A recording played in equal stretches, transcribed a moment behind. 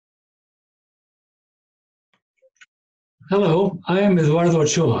Hello, I am Eduardo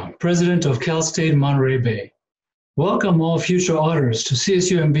Ochoa, President of Cal State Monterey Bay. Welcome all future Otters to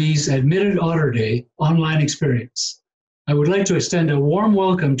CSUMB's Admitted Otter Day online experience. I would like to extend a warm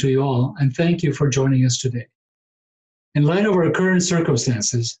welcome to you all and thank you for joining us today. In light of our current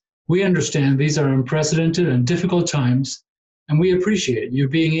circumstances, we understand these are unprecedented and difficult times, and we appreciate you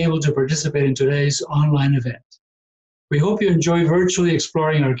being able to participate in today's online event. We hope you enjoy virtually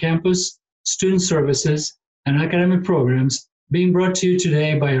exploring our campus, student services, and academic programs being brought to you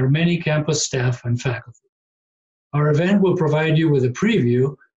today by our many campus staff and faculty. Our event will provide you with a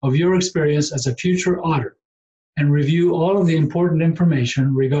preview of your experience as a future Otter and review all of the important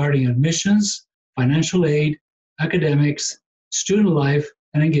information regarding admissions, financial aid, academics, student life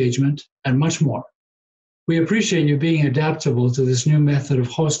and engagement, and much more. We appreciate you being adaptable to this new method of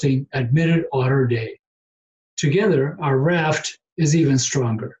hosting Admitted Otter Day. Together, our raft is even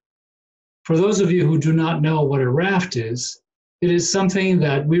stronger. For those of you who do not know what a raft is, it is something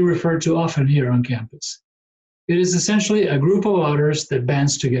that we refer to often here on campus. It is essentially a group of otters that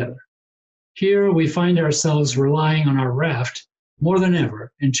bands together. Here we find ourselves relying on our raft more than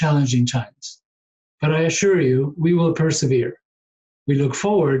ever in challenging times. But I assure you, we will persevere. We look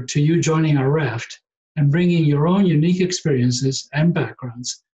forward to you joining our raft and bringing your own unique experiences and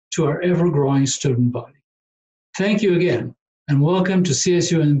backgrounds to our ever-growing student body. Thank you again, and welcome to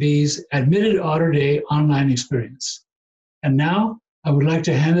CSUMB's Admitted Otter Day online experience. And now, I would like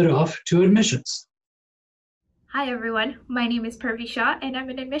to hand it off to admissions. Hi everyone, my name is Purvi Shah and I'm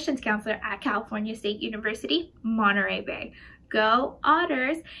an admissions counselor at California State University, Monterey Bay. Go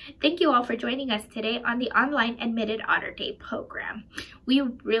Otters! Thank you all for joining us today on the online Admitted Otter Day program. We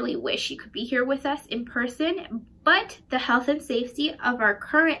really wish you could be here with us in person, but the health and safety of our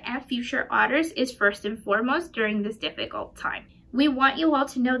current and future Otters is first and foremost during this difficult time. We want you all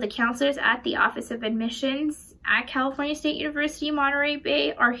to know the counselors at the Office of Admissions at California State University, Monterey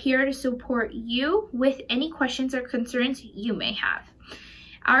Bay are here to support you with any questions or concerns you may have.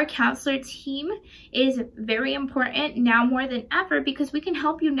 Our counselor team is very important now more than ever because we can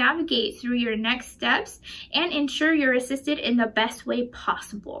help you navigate through your next steps and ensure you're assisted in the best way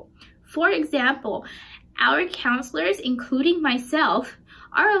possible. For example, our counselors, including myself,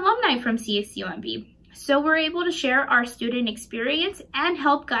 are alumni from CSUMB. So we're able to share our student experience and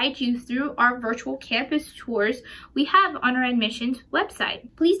help guide you through our virtual campus tours we have on our admissions website.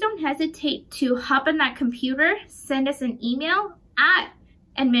 Please don't hesitate to hop on that computer, send us an email at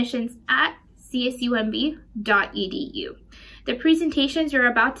admissions@csumb.edu. The presentations you're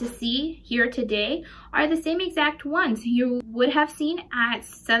about to see here today are the same exact ones you would have seen at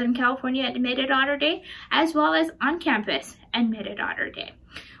Southern California Admitted Otter Day, as well as on-campus Admitted Otter Day.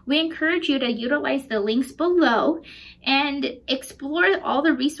 We encourage you to utilize the links below and explore all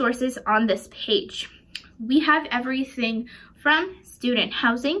the resources on this page. We have everything from student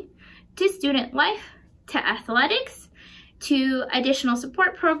housing to student life to athletics to additional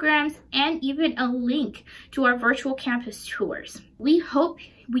support programs, and even a link to our virtual campus tours. We hope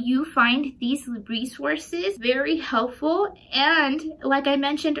you find these resources very helpful, and like I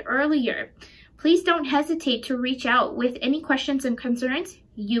mentioned earlier, please don't hesitate to reach out with any questions and concerns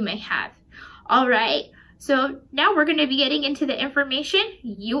you may have. All right, so now we're going to be getting into the information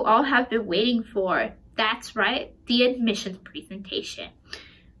you all have been waiting for. That's right, the admissions presentation.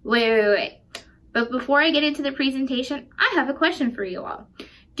 Wait. But before I get into the presentation, I have a question for you all.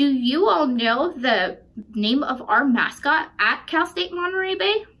 Do you all know the name of our mascot at Cal State Monterey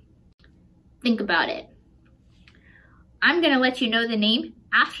Bay? Think about it. I'm going to let you know the name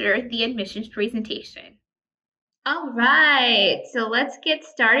after the admissions presentation. All right, so let's get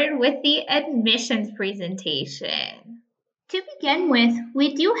started with the admissions presentation. To begin with,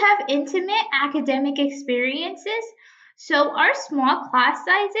 we do have intimate academic experiences. So our small class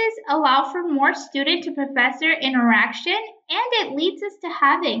sizes allow for more student to professor interaction, and it leads us to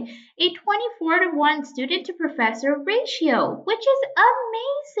having a 24-to-1 student to professor ratio, which is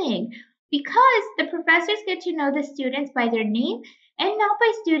amazing because the professors get to know the students by their name and not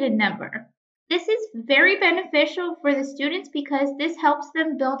by student number. This is very beneficial for the students because this helps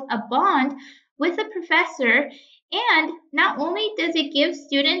them build a bond with the professor, and not only does it give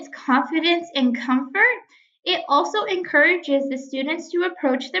students confidence and comfort, it also encourages the students to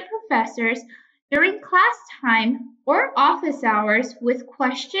approach the professors during class time or office hours with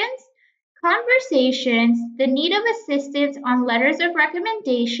questions, conversations, the need of assistance on letters of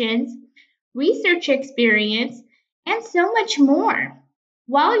recommendations, research experience, and so much more.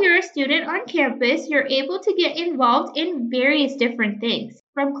 While you're a student on campus, you're able to get involved in various different things,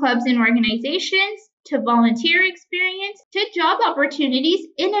 from clubs and organizations, to volunteer experience, to job opportunities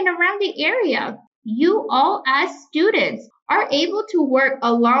in and around the area. You all as students are able to work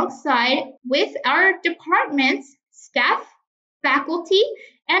alongside with our departments, staff, faculty,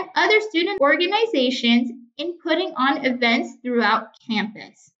 and other student organizations in putting on events throughout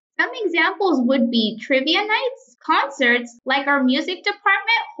campus. Some examples would be trivia nights, concerts, like our music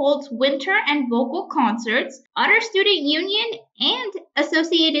department holds winter and vocal concerts. Otter Student Union and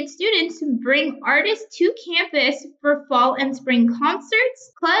associated students bring artists to campus for fall and spring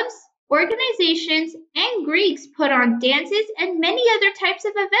concerts. Clubs, organizations, and Greeks put on dances and many other types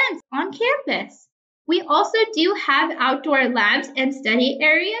of events on campus. We also do have outdoor labs and study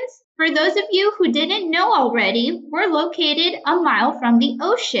areas. For those of you who didn't know already, we're located a mile from the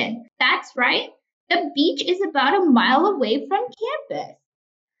ocean. That's right, the beach is about a mile away from campus.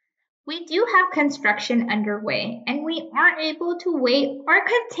 We do have construction underway, and we aren't able to wait or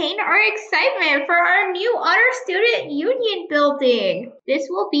contain our excitement for our new Otter Student Union building. This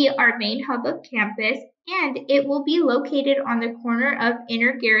will be our main hub of campus, and it will be located on the corner of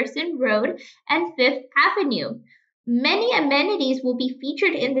Inner Garrison Road and 5th Avenue. Many amenities will be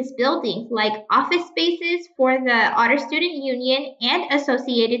featured in this building, like office spaces for the Otter Student Union and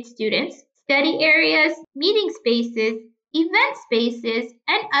associated students, study areas, meeting spaces, event spaces,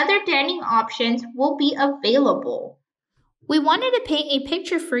 and other dining options will be available. We wanted to paint a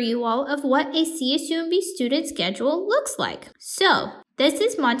picture for you all of what a CSUMB student schedule looks like. So, this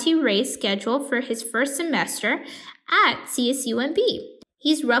is Monty Ray's schedule for his first semester at CSUMB.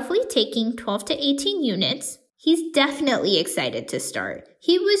 He's roughly taking 12 to 18 units. He's definitely excited to start.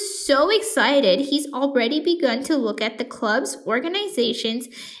 He was so excited, he's already begun to look at the clubs, organizations,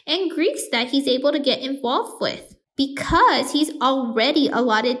 and Greeks that he's able to get involved with, because he's already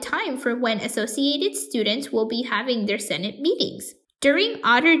allotted time for when associated students will be having their Senate meetings. During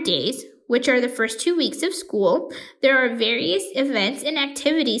Otter Days, which are the first 2 weeks of school, there are various events and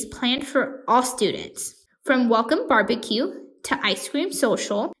activities planned for all students, from welcome barbecue to ice cream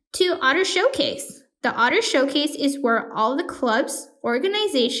social to Otter Showcase. The Otter Showcase is where all the clubs,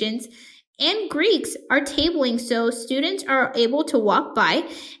 organizations, and Greeks are tabling so students are able to walk by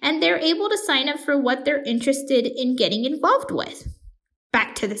and they're able to sign up for what they're interested in getting involved with.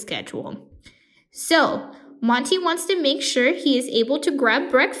 Back to the schedule. So, Monty wants to make sure he is able to grab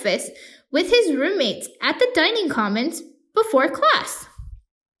breakfast with his roommates at the dining commons before class.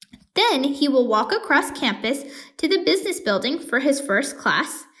 Then he will walk across campus to the business building for his first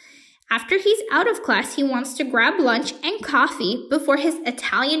class. After he's out of class, he wants to grab lunch and coffee before his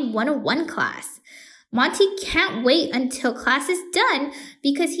Italian 101 class. Monty can't wait until class is done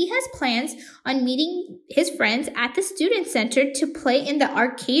because he has plans on meeting his friends at the student center to play in the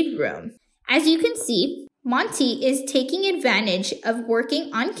arcade room. As you can see, Monty is taking advantage of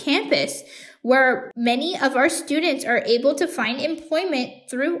working on campus, where many of our students are able to find employment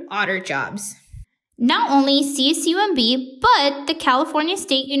through Otter jobs. Not only CSUMB, but the California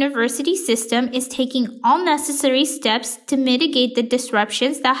State University system is taking all necessary steps to mitigate the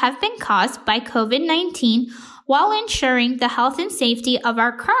disruptions that have been caused by COVID-19 while ensuring the health and safety of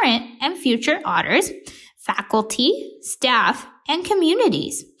our current and future Otters, faculty, staff, and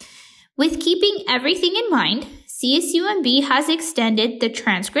communities. With keeping everything in mind, CSUMB has extended the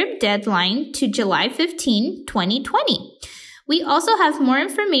transcript deadline to July 15, 2020. We also have more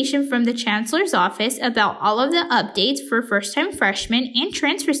information from the Chancellor's Office about all of the updates for first-time freshmen and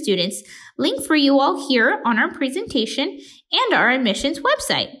transfer students, linked for you all here on our presentation and our admissions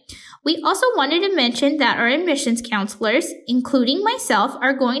website. We also wanted to mention that our admissions counselors, including myself,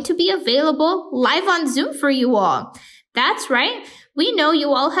 are going to be available live on Zoom for you all. That's right. We know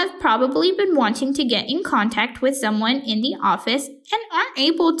you all have probably been wanting to get in contact with someone in the office and aren't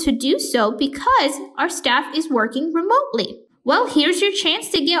able to do so because our staff is working remotely. Well, here's your chance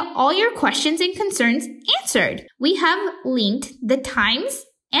to get all your questions and concerns answered. We have linked the times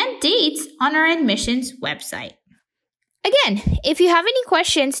and dates on our admissions website. Again, if you have any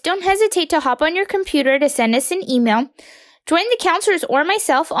questions, don't hesitate to hop on your computer to send us an email, join the counselors or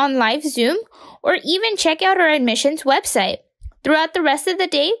myself on live Zoom, or even check out our admissions website. Throughout the rest of the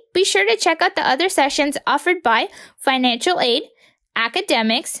day, be sure to check out the other sessions offered by financial aid,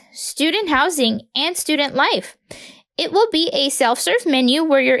 academics, student housing, and student life. It will be a self-serve menu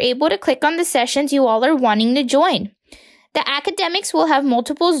where you're able to click on the sessions you all are wanting to join. The academics will have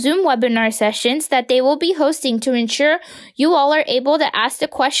multiple Zoom webinar sessions that they will be hosting to ensure you all are able to ask the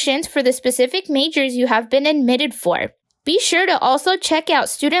questions for the specific majors you have been admitted for. Be sure to also check out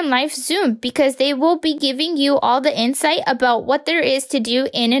Student Life Zoom because they will be giving you all the insight about what there is to do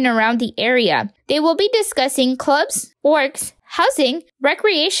in and around the area. They will be discussing clubs, orgs, housing,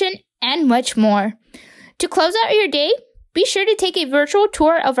 recreation, and much more. To close out your day, Be sure to take a virtual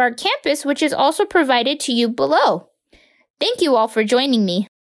tour of our campus, which is also provided to you below. Thank you all for joining me.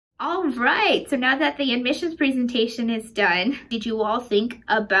 All right, so now that the admissions presentation is done, did you all think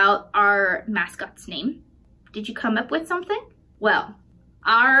about our mascot's name? Did you come up with something? Well,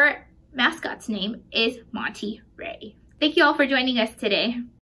 our mascot's name is Monty Ray. Thank you all for joining us today.